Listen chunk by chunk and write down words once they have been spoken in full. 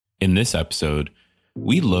In this episode,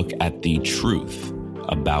 we look at the truth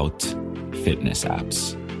about fitness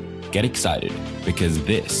apps. Get excited because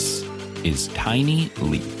this is Tiny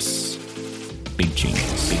Leaps. Big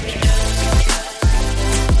changes, big changes.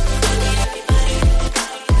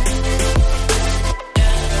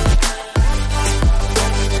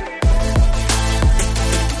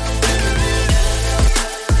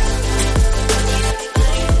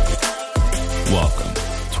 Welcome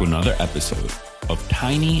to another episode of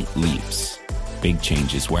Tiny Leaps, Big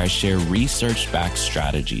Changes, where I share research-backed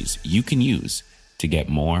strategies you can use to get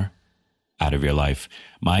more out of your life.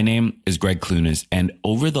 My name is Greg Clunas, and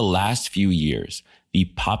over the last few years, the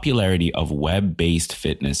popularity of web-based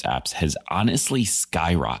fitness apps has honestly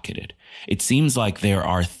skyrocketed. It seems like there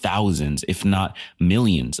are thousands, if not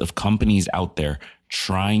millions, of companies out there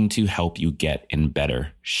trying to help you get in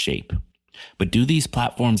better shape. But do these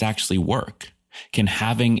platforms actually work? Can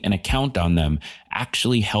having an account on them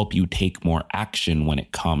actually help you take more action when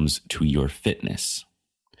it comes to your fitness?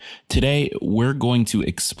 Today, we're going to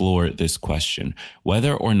explore this question,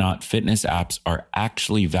 whether or not fitness apps are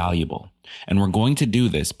actually valuable. And we're going to do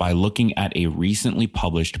this by looking at a recently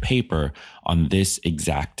published paper on this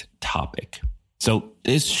exact topic. So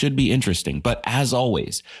this should be interesting. But as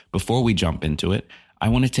always, before we jump into it, I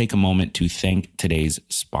want to take a moment to thank today's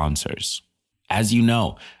sponsors. As you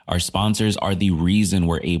know, our sponsors are the reason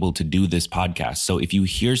we're able to do this podcast. So if you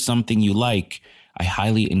hear something you like, I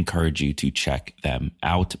highly encourage you to check them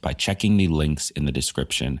out by checking the links in the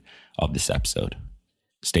description of this episode.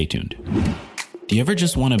 Stay tuned. Do you ever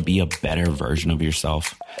just want to be a better version of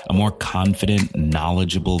yourself? A more confident,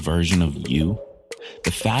 knowledgeable version of you?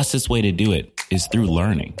 The fastest way to do it is through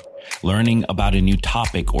learning. Learning about a new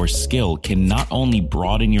topic or skill can not only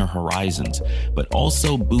broaden your horizons, but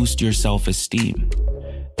also boost your self-esteem.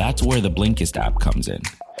 That's where the Blinkist app comes in.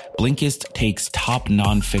 Blinkist takes top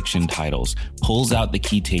nonfiction titles, pulls out the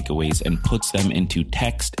key takeaways, and puts them into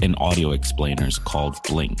text and audio explainers called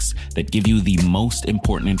Blinks that give you the most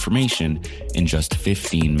important information in just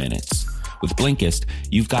 15 minutes. With Blinkist,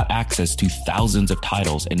 you've got access to thousands of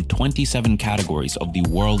titles and 27 categories of the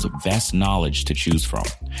world's best knowledge to choose from.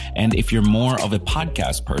 And if you're more of a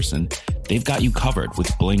podcast person, they've got you covered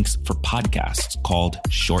with Blinks for podcasts called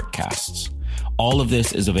Shortcasts. All of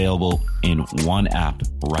this is available in one app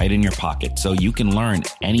right in your pocket, so you can learn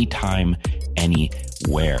anytime,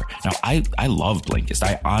 anywhere. Now, I love Blinkist.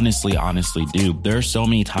 I honestly do. There are so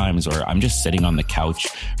many times where I'm just sitting on the couch.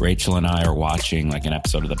 Rachel and I are watching like an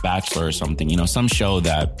episode of The Bachelor or something, some show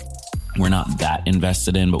that we're not that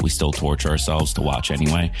invested in, but we still torture ourselves to watch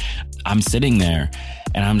anyway. I'm sitting there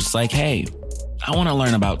and I'm just like, hey, I want to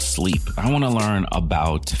learn about sleep. I want to learn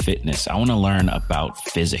about fitness. I want to learn about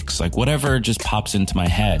physics, like whatever just pops into my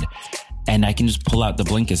head. And I can just pull out the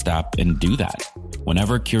Blinkist app and do that.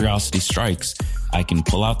 Whenever curiosity strikes, I can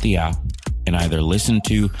pull out the app and either listen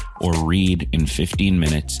to or read in 15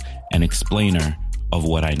 minutes an explainer of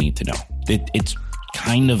what I need to know. It's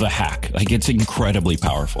kind of a hack. Like, it's incredibly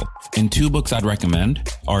powerful. And two books I'd recommend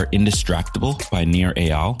are Indistractable by Nir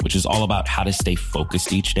Eyal, which is all about how to stay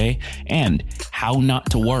focused each day, and How Not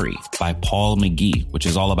to Worry by Paul McGee, which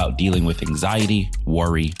is all about dealing with anxiety,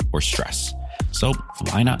 worry, or stress. So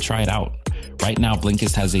why not try it out? Right now,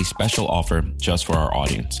 Blinkist has a special offer just for our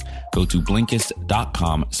audience. Go to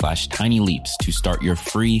Blinkist.com/tinyleaps to start your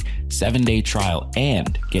free 7-day trial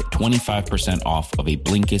and get 25% off of a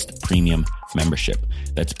Blinkist premium membership.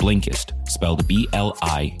 That's Blinkist, spelled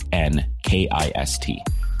BLINKIST.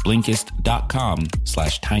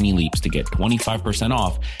 Blinkist.com/tinyleaps to get 25%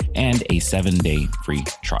 off and a 7-day free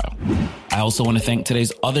trial. I also want to thank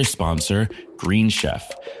today's other sponsor, Green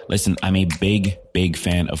Chef. Listen, I'm a big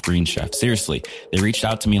fan of Green Chef. Seriously, they reached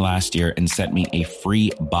out to me last year and sent me a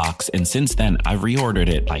free box. And since then, I've reordered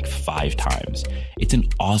it like 5 times. It's an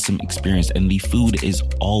awesome experience and the food is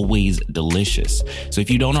always delicious. So if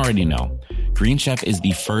you don't already know, Green Chef is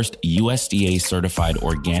the first USDA certified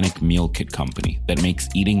organic meal kit company that makes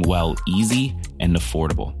eating well easy and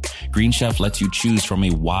affordable. Green Chef lets you choose from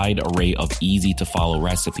a wide array of easy to follow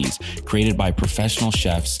recipes created by professional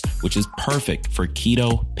chefs, which is perfect for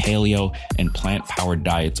keto, paleo, and plant-powered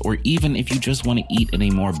diets, or even if you just want to eat in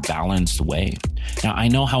a more balanced way. Now, I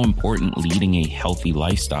know how important leading a healthy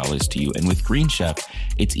lifestyle is to you, and with Green Chef,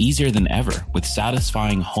 it's easier than ever with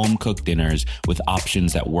satisfying home-cooked dinners with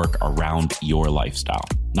options that work around your lifestyle,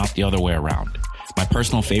 not the other way around. My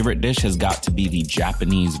personal favorite dish has got to be the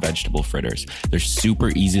Japanese vegetable fritters. They're super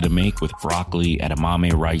easy to make with broccoli,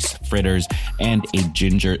 edamame rice fritters, and a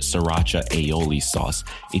ginger sriracha aioli sauce.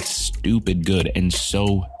 It's stupid good and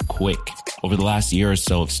so quick. Over the last year or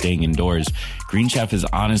so of staying indoors, Green Chef has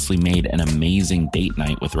honestly made an amazing date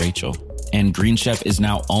night with Rachel. And Green Chef is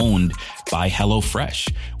now owned by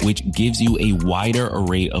HelloFresh, which gives you a wider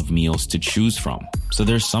array of meals to choose from. So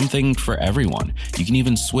there's something for everyone. You can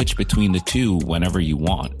even switch between the two whenever you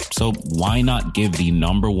want. So why not give the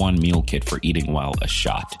 #1 meal kit for eating well a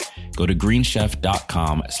shot? Go to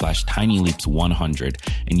greenchef.com/tinyleaps100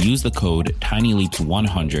 and use the code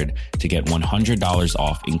tinyleaps100 to get $100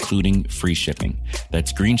 off, including free shipping.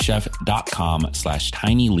 That's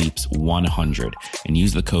greenchef.com/tinyleaps100 and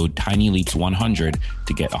use the code tinyleaps100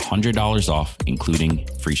 to get $100 off, including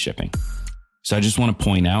free shipping. So I just want to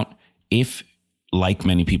point out, if like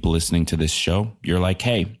many people listening to this show, you're like,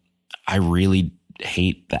 hey, I really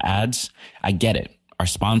hate the ads. I get it. Our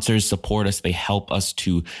sponsors support us. They help us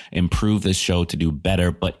to improve this show, to do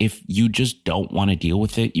better. But if you just don't want to deal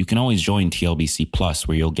with it, you can always join TLBC Plus,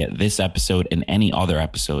 where you'll get this episode and any other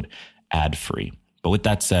episode ad-free. But with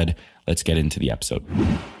that said, let's get into the episode.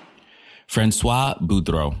 Francois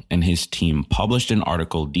Boudreau and his team published an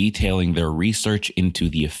article detailing their research into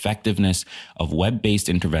the effectiveness of web-based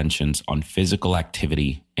interventions on physical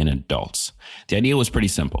activity in adults. The idea was pretty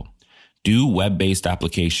simple. Do web-based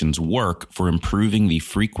applications work for improving the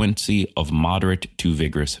frequency of moderate to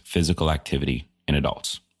vigorous physical activity in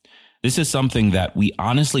adults? This is something that we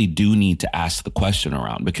honestly do need to ask the question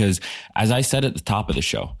around, because as I said at the top of the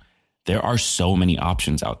show, there are so many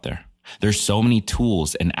options out there. There's so many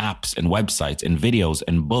tools and apps and websites and videos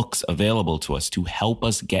and books available to us to help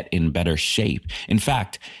us get in better shape. In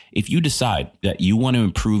fact, if you decide that you want to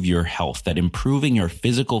improve your health, that improving your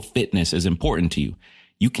physical fitness is important to you,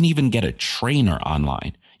 you can even get a trainer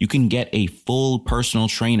online. You can get a full personal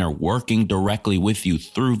trainer working directly with you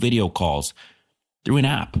through video calls, through an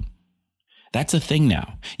app. That's a thing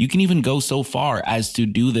now. You can even go so far as to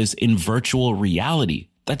do this in virtual reality.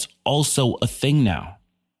 That's also a thing now.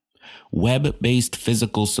 Web-based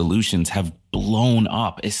physical solutions have blown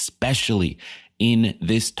up, especially in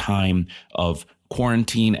this time of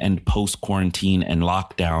quarantine and post-quarantine and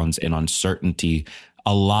lockdowns and uncertainty.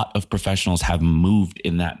 A lot of professionals have moved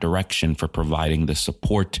in that direction for providing the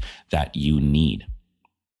support that you need.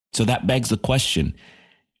 So that begs the question,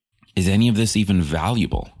 is any of this even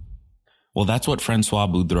valuable? Well, that's what Francois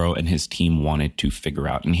Boudreau and his team wanted to figure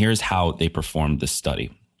out. And here's how they performed the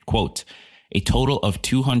study. Quote, a total of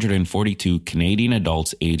 242 Canadian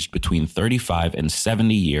adults aged between 35 and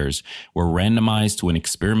 70 years were randomized to an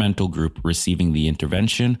experimental group receiving the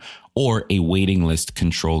intervention or a waiting list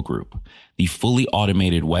control group. The fully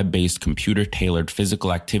automated web-based computer-tailored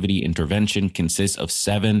physical activity intervention consists of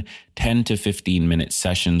 7 10 to 15-minute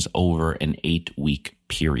sessions over an 8-week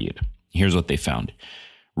period. Here's what they found.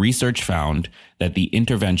 Research found that the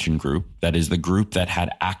intervention group, that is the group that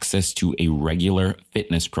had access to a regular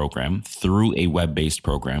fitness program through a web-based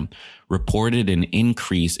program, reported an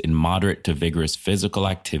increase in moderate to vigorous physical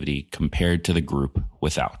activity compared to the group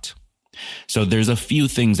without. So there's a few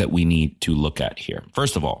things that we need to look at here.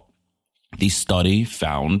 First of all, the study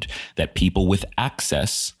found that people with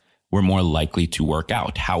access were more likely to work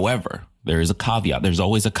out. However, there is a caveat. There's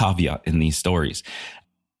always a caveat in these stories.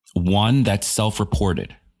 One that's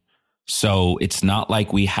self-reported. So it's not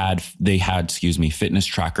like they had fitness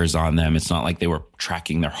trackers on them. It's not like they were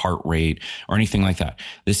tracking their heart rate or anything like that.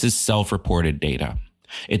 This is self-reported data.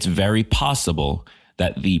 It's very possible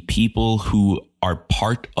that the people who are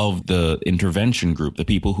part of the intervention group, the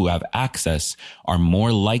people who have access, are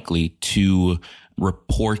more likely to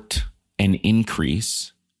report an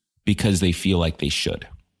increase because they feel like they should,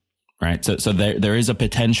 right? So there is a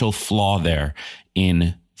potential flaw there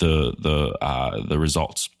in the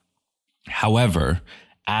results. However,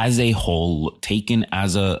 as a whole, taken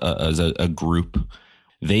as a group,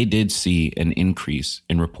 they did see an increase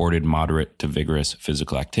in reported moderate to vigorous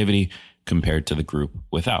physical activity compared to the group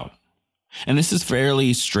without. And this is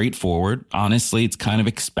fairly straightforward. Honestly, it's kind of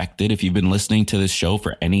expected. If you've been listening to this show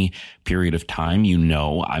for any period of time, you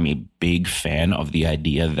know I'm a big fan of the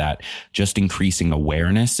idea that just increasing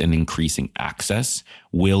awareness and increasing access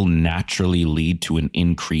will naturally lead to an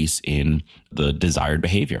increase in the desired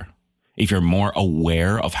behavior. If you're more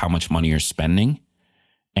aware of how much money you're spending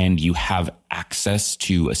and you have access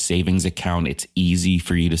to a savings account, it's easy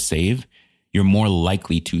for you to save, you're more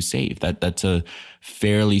likely to save. That's a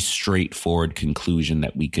fairly straightforward conclusion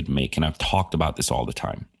that we could make. And I've talked about this all the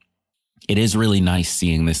time. It is really nice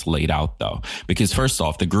seeing this laid out though, because first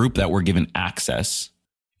off, the group that were given access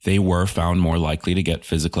they were found more likely to get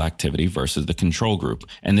physical activity versus the control group.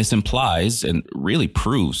 And this implies and really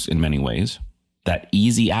proves in many ways that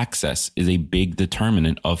easy access is a big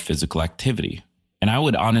determinant of physical activity. And I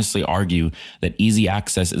would honestly argue that easy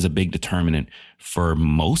access is a big determinant for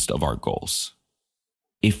most of our goals.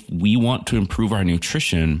 If we want to improve our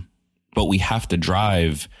nutrition, but we have to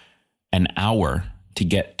drive an hour to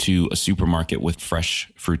get to a supermarket with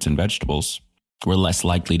fresh fruits and vegetables, we're less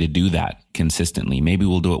likely to do that consistently. Maybe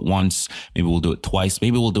we'll do it once, maybe we'll do it twice,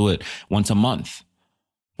 maybe we'll do it once a month,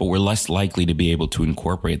 but we're less likely to be able to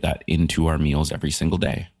incorporate that into our meals every single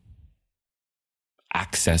day.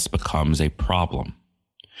 Access becomes a problem.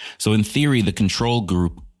 So in theory, the control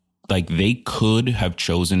group, they could have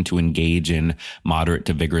chosen to engage in moderate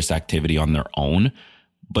to vigorous activity on their own,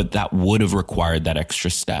 but that would have required that extra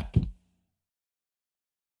step.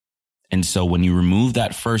 And so when you remove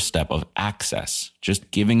that first step of access,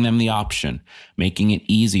 just giving them the option, making it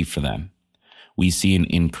easy for them, we see an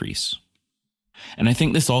increase. And I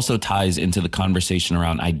think this also ties into the conversation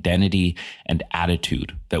around identity and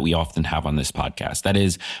attitude that we often have on this podcast. That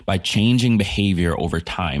is, by changing behavior over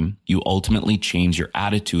time, you ultimately change your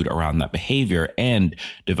attitude around that behavior and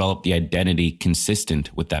develop the identity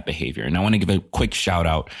consistent with that behavior. And I want to give a quick shout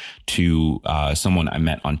out to someone I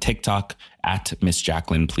met on TikTok at Miss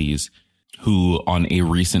Jacqueline Please, who on a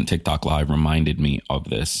recent TikTok live reminded me of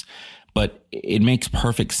this. But it makes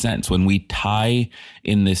perfect sense. When we tie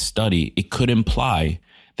in this study, it could imply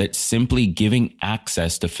that simply giving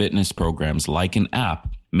access to fitness programs like an app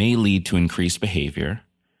may lead to increased behavior,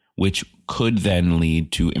 which could then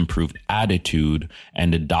lead to improved attitude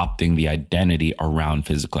and adopting the identity around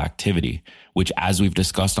physical activity, which, as we've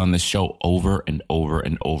discussed on this show over and over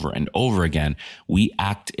and over and over again, we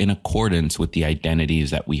act in accordance with the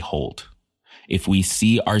identities that we hold. If we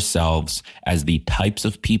see ourselves as the types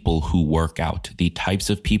of people who work out, the types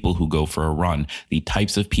of people who go for a run, the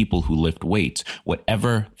types of people who lift weights,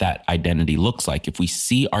 whatever that identity looks like, if we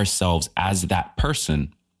see ourselves as that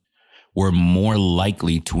person, we're more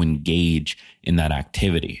likely to engage in that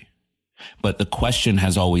activity. But the question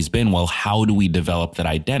has always been, well, how do we develop that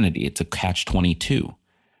identity? It's a catch-22.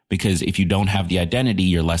 Because if you don't have the identity,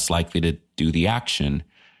 you're less likely to do the action.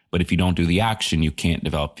 But if you don't do the action, you can't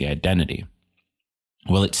develop the identity.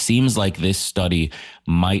 Well, it seems like this study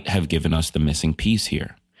might have given us the missing piece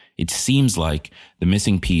here. It seems like the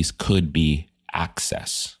missing piece could be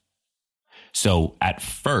access. So at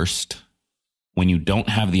first, when you don't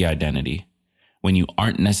have the identity, when you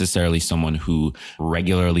aren't necessarily someone who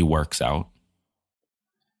regularly works out,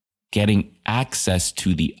 getting access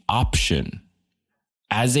to the option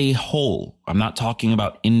as a whole, I'm not talking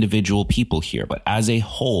about individual people here, but as a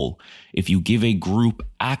whole, if you give a group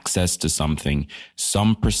access to something,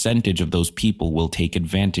 some percentage of those people will take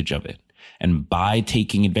advantage of it. And by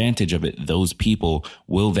taking advantage of it, those people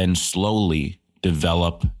will then slowly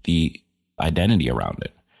develop the identity around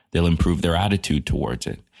it. They'll improve their attitude towards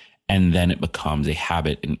it. And then it becomes a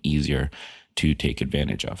habit and easier to take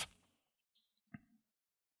advantage of.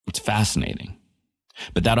 It's fascinating.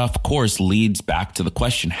 But that, of course, leads back to the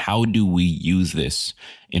question, how do we use this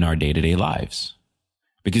in our day-to-day lives?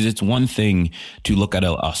 Because it's one thing to look at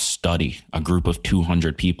a study, a group of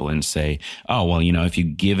 200 people and say, oh, well, if you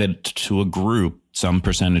give it to a group, some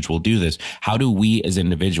percentage will do this. How do we as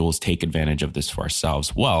individuals take advantage of this for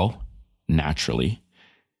ourselves? Well, naturally,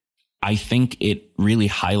 I think it really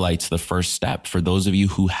highlights the first step for those of you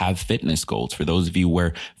who have fitness goals, for those of you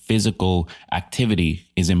where physical activity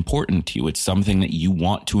is important to you. It's something that you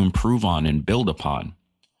want to improve on and build upon.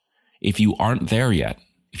 If you aren't there yet,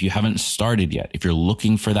 if you haven't started yet, if you're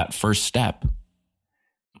looking for that first step,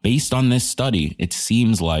 based on this study, it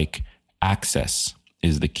seems like access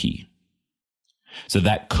is the key. So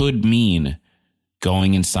that could mean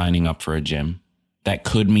going and signing up for a gym. That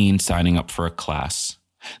could mean signing up for a class.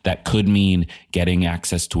 That could mean getting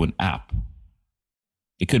access to an app.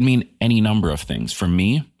 It could mean any number of things. For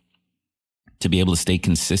me, to be able to stay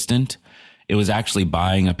consistent, it was actually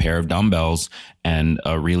buying a pair of dumbbells and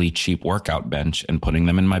a really cheap workout bench and putting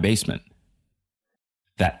them in my basement.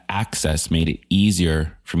 That access made it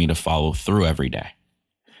easier for me to follow through every day.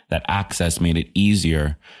 That access made it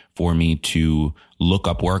easier for me to look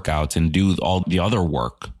up workouts and do all the other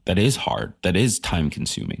work that is hard, that is time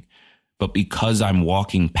consuming. But because I'm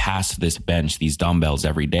walking past this bench, these dumbbells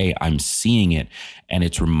every day, I'm seeing it and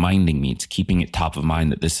it's reminding me, it's keeping it top of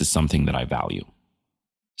mind that this is something that I value.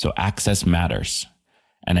 So access matters.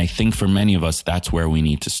 And I think for many of us, that's where we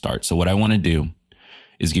need to start. So what I want to do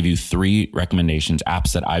is give you 3 recommendations,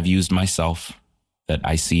 apps that I've used myself, that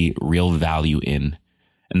I see real value in,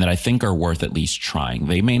 and that I think are worth at least trying.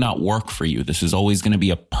 They may not work for you. This is always going to be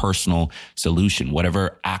a personal solution.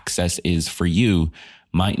 Whatever Access is for you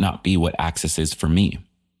might not be what Access is for me.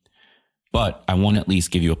 But I want to at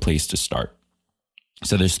least give you a place to start.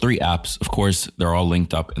 So there's 3 apps. Of course, they're all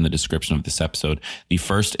linked up in the description of this episode. The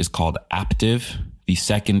first is called Aptiv. The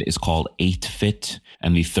second is called 8Fit.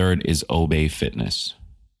 And the third is Obey Fitness.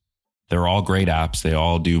 They're all great apps. They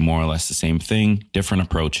all do more or less the same thing, different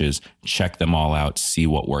approaches. Check them all out. See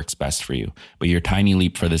what works best for you. But your tiny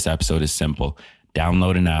leap for this episode is simple.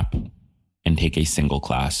 Download an app and take a single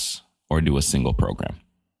class or do a single program.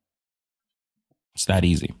 It's that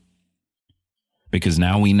easy. Because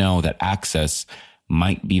now we know that Access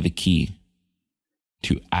might be the key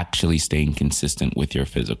to actually staying consistent with your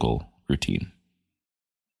physical routine.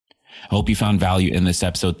 I hope you found value in this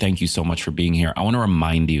episode. Thank you so much for being here. I want to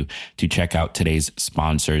remind you to check out today's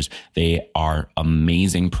sponsors. They are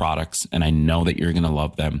amazing products, and I know that you're going to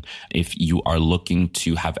love them. If you are looking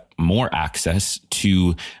to have more access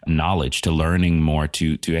to knowledge, to learning more,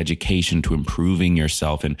 to education, to improving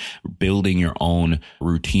yourself and building your own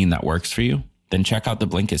routine that works for you, then check out the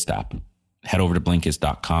Blinkist app. Head over to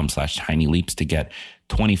Blinkist.com/tinyleaps to get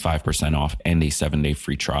 25% off and a 7-day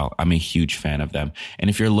free trial. I'm a huge fan of them. And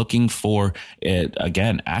if you're looking for,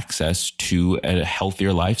 again, access to a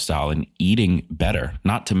healthier lifestyle and eating better,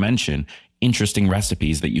 not to mention interesting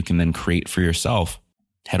recipes that you can then create for yourself,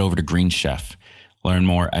 head over to Green Chef. Learn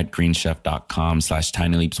more at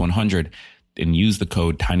greenchef.com/tinyleaps100 and use the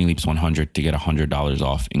code tinyleaps100 to get $100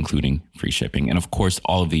 off, including free shipping. And of course,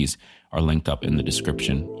 all of these are linked up in the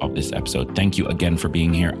description of this episode. Thank you again for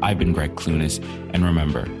being here. I've been Greg Clunis, and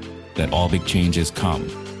remember that all big changes come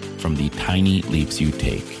from the tiny leaps you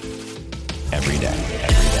take every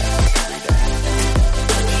day.